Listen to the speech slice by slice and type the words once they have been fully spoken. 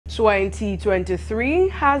2023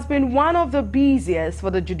 has been one of the busiest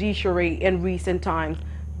for the judiciary in recent times.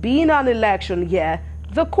 Being an election year,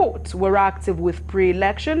 the courts were active with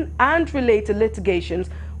pre-election and related litigations,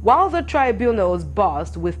 while the tribunals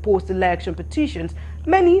buzzed with post-election petitions,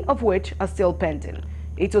 many of which are still pending.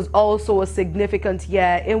 It was also a significant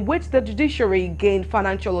year in which the judiciary gained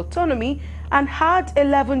financial autonomy and had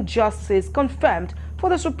 11 justices confirmed for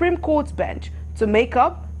the Supreme Court's bench to make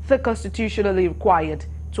up the constitutionally required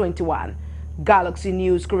 21. Galaxy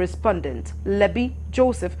News correspondent Lebby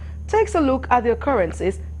Joseph takes a look at the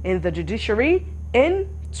occurrences in the judiciary in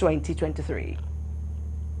 2023.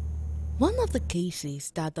 One of the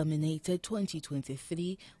cases that dominated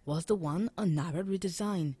 2023 was the one on Naira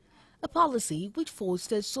redesign, a policy which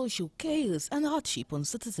fostered social chaos and hardship on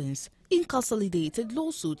citizens. In consolidated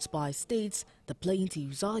lawsuits by states, the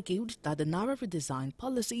plaintiffs argued that the Naira redesign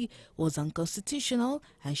policy was unconstitutional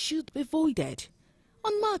and should be voided.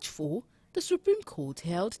 On March 4, the Supreme Court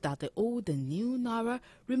held that the old and new Naira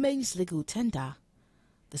remains legal tender.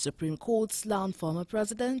 The Supreme Court slammed former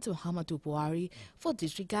President Muhammadu Buhari for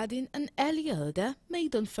disregarding an earlier order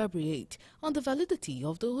made on February 8 on the validity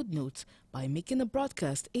of the old notes by making a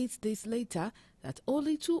broadcast 8 days later that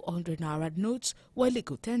only 200 Naira notes were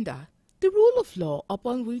legal tender. The rule of law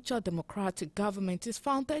upon which a democratic government is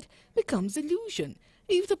founded becomes illusion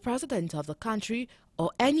if the President of the country or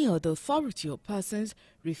any other authority or persons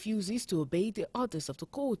refuses to obey the orders of the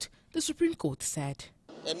court, the Supreme Court said.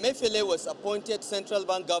 Emefiele was appointed central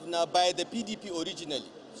bank governor by the PDP originally.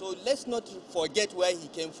 So let's not forget where he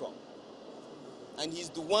came from. And he's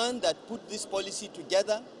the one that put this policy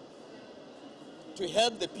together to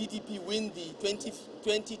help the PDP win the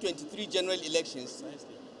 2023 general elections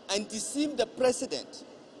and deceive the president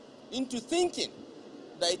into thinking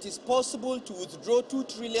that it is possible to withdraw 2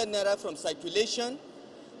 trillion naira from circulation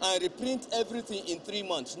and reprint everything in 3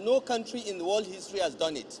 months. No country in the world history has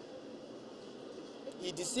done it.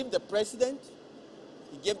 He deceived the president.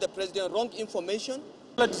 He gave the president wrong information.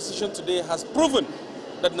 The decision today has proven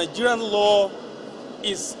that Nigerian law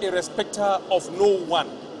is a respecter of no one,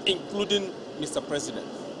 including Mr. President.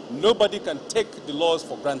 Nobody can take the laws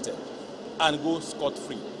for granted and go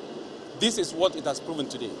scot-free. This is what it has proven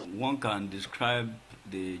today. One can describe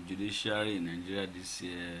the judiciary in Nigeria this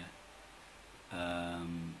year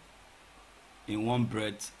in one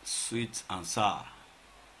breath, sweet and sour.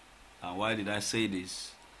 And why did I say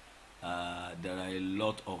this? There are a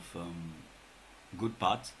lot of good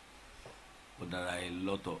parts, but there are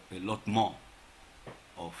a lot more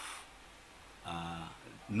of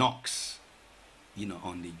knocks,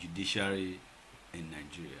 on the judiciary in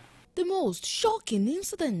Nigeria. The most shocking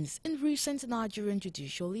incident in recent Nigerian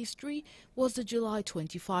judicial history was the July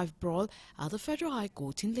 25 brawl at the Federal High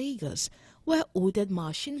Court in Lagos, where ordered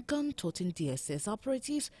machine gun-toting DSS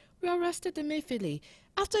operatives rearrested Emefiele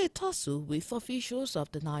after a tussle with officials of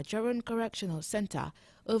the Nigerian Correctional Center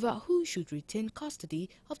over who should retain custody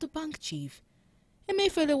of the bank chief.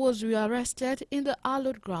 Emefiele was rearrested in the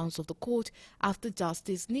hallowed grounds of the court after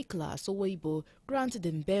Justice Nicholas Oweibo granted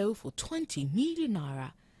him bail for 20 million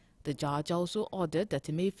naira. The judge also ordered that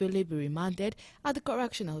Emefiele be remanded at the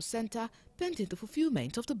Correctional Center pending the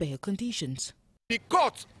fulfillment of the bail conditions. The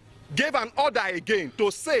court gave an order again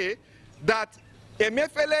to say that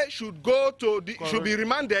Emefiele should should be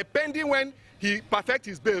remanded pending when he perfects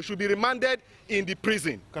his bail, should be remanded in the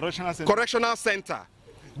prison, correctional center.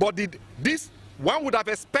 But this one would have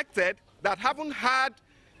expected that having had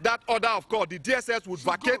that order of court, the DSS would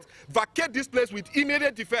vacate this place with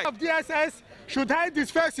immediate effect. DSS should hide his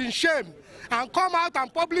face in shame and come out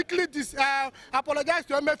and publicly apologize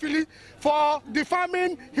to Emefiele for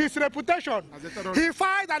defaming his reputation. He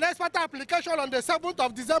filed an expert application on the 7th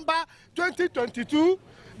of December 2022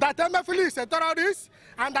 that Emefiele is a terrorist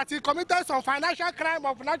and that he committed some financial crime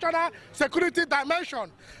of national security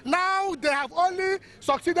dimension. Now they have only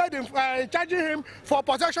succeeded in charging him for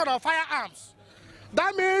possession of firearms.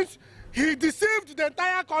 That means he deceived the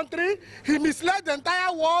entire country, he misled the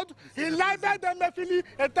entire world, he labeled Emefiele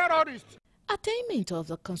a terrorist. Attainment of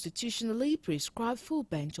the constitutionally prescribed full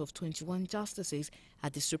bench of 21 justices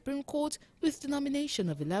at the Supreme Court with the nomination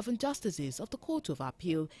of 11 justices of the Court of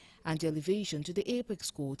Appeal and the elevation to the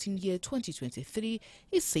Apex Court in year 2023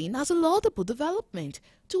 is seen as a laudable development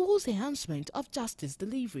towards enhancement of justice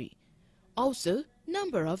delivery. Also,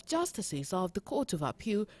 number of justices of the Court of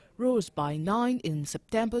Appeal rose by 9 in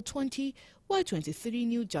September 20, while 23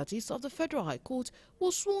 new judges of the Federal High Court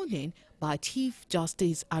were sworn in by Chief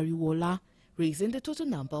Justice Ariwola, raising the total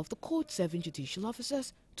number of the court-serving judicial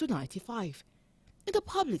officers to 95. In the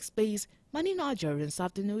public space, many Nigerians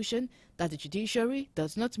have the notion that the judiciary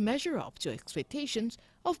does not measure up to expectations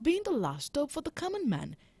of being the last stop for the common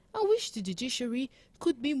man, and wish the judiciary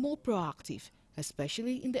could be more proactive,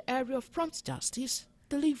 especially in the area of prompt justice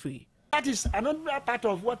delivery. That is another part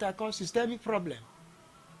of what I call systemic problem.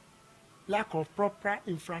 Lack of proper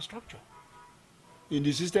infrastructure in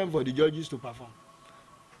the system for the judges to perform.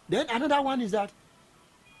 Then another one is that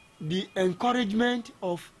the encouragement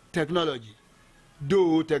of technology,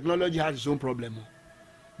 though technology has its own problem.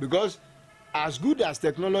 Because as good as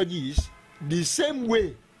technology is, the same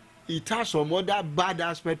way it has some other bad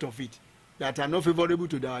aspects of it that are not favorable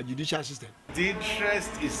to the judicial system. The interest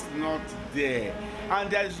is not there, and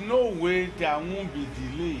there is no way there won't be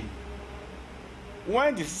delay.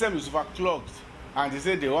 When the system is overclocked and they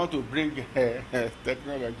say they want to bring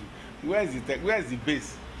technology, where is the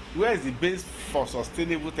base? Where is the base for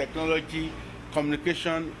sustainable technology,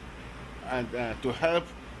 communication, and to help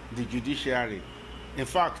the judiciary? In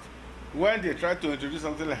fact, when they try to introduce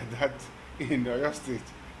something like that in Oyo State,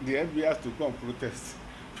 the FBI has to go and protest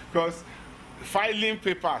because filing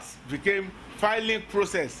papers became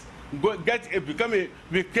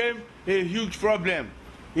became a huge problem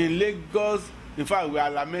in Lagos. In fact, we are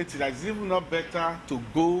lamenting that it's even not better to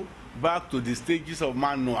go back to the stages of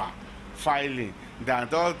manual filing than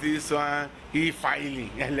all this e-filing,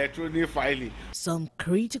 electronic filing. Some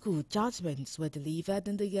critical judgments were delivered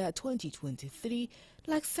in the year 2023,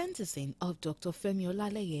 like sentencing of Dr. Femi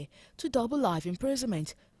Olaleye to double life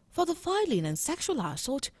imprisonment for the filing and sexual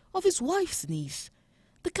assault of his wife's niece.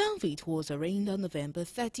 The convict was arraigned on November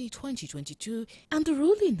 30, 2022, and the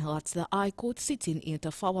ruling at the High Court sitting in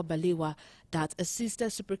Tafawa Balewa that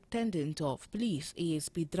Assistant Superintendent of Police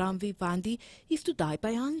ASP Dramvi Vandi is to die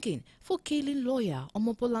by hanging for killing lawyer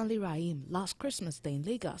Omobolanle Rahim last Christmas Day in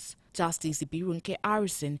Lagos. Justice Ibirunke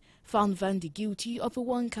Harrison found Vandi guilty of a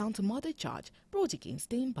one-count murder charge brought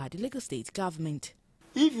against him by the Lagos State government.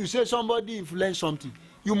 If you say somebody influenced something,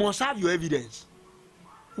 you must have your evidence.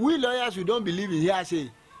 We lawyers, we don't believe in hearsay.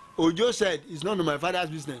 Ojo said, it's none of my father's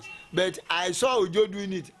business. But I saw Ojo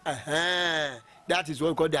doing it. That is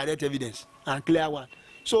what we call direct evidence and clear one.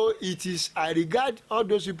 So it is, I regard all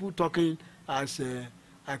those people talking as,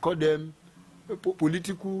 I call them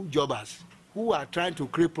political jobbers who are trying to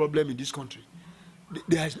create problem in this country.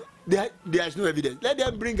 There is no evidence. Let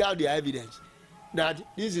them bring out their evidence that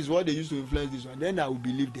this is what they used to influence this one. Then I will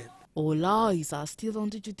believe them. All eyes are still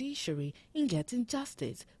on the judiciary in getting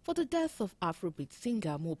justice for the death of Afrobeat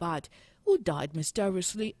singer Mohbad, who died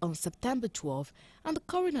mysteriously on September 12, and the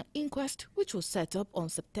coroner inquest, which was set up on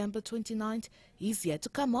September 29th, is yet to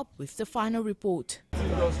come up with the final report.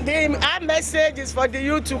 Our message is for the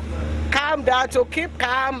youth to calm down, to keep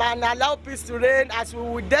calm and allow peace to reign, as we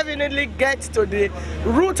will definitely get to the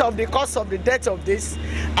root of the cause of the death of this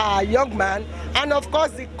young man, and of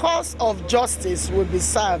course the cause of justice will be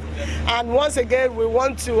served. And once again, we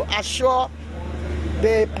want to assure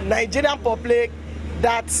the Nigerian public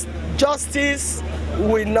that justice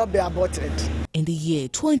will not be aborted. In the year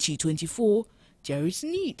 2024, there is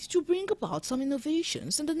need to bring about some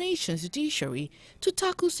innovations in the nation's judiciary to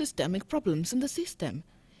tackle systemic problems in the system.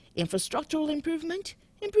 Infrastructural improvement,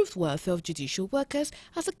 improved welfare of judicial workers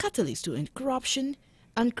as a catalyst to end corruption,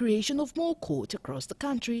 and creation of more courts across the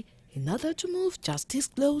country in order to move justice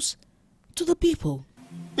close to the people.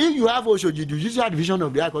 If you have also the judicial division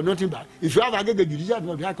of the High Court, nothing bad. If you have Agege judicial division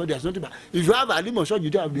of the High Court, there's nothing bad. If you have Alimosho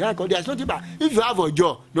judicial of the High Court, there's nothing bad. If you have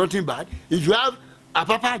Ojo, nothing bad. If you have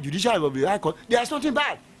Apapa judicial of the High Court, there's nothing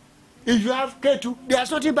bad. If you have K2,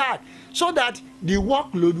 there's nothing bad. So that the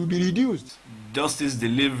workload will be reduced. Justice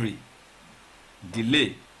delivery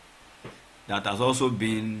delay that has also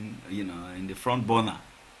been, in the front burner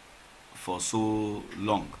for so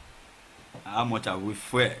long. How much have we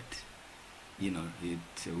fared,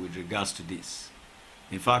 with regards to this?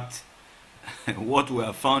 In fact, what we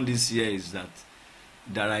have found this year is that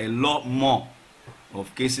there are a lot more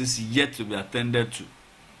of cases yet to be attended to,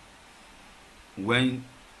 when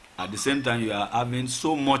at the same time you are having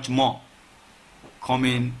so much more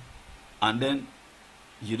coming, and then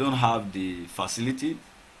you don't have the facility,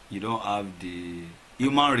 you don't have the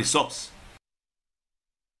human resource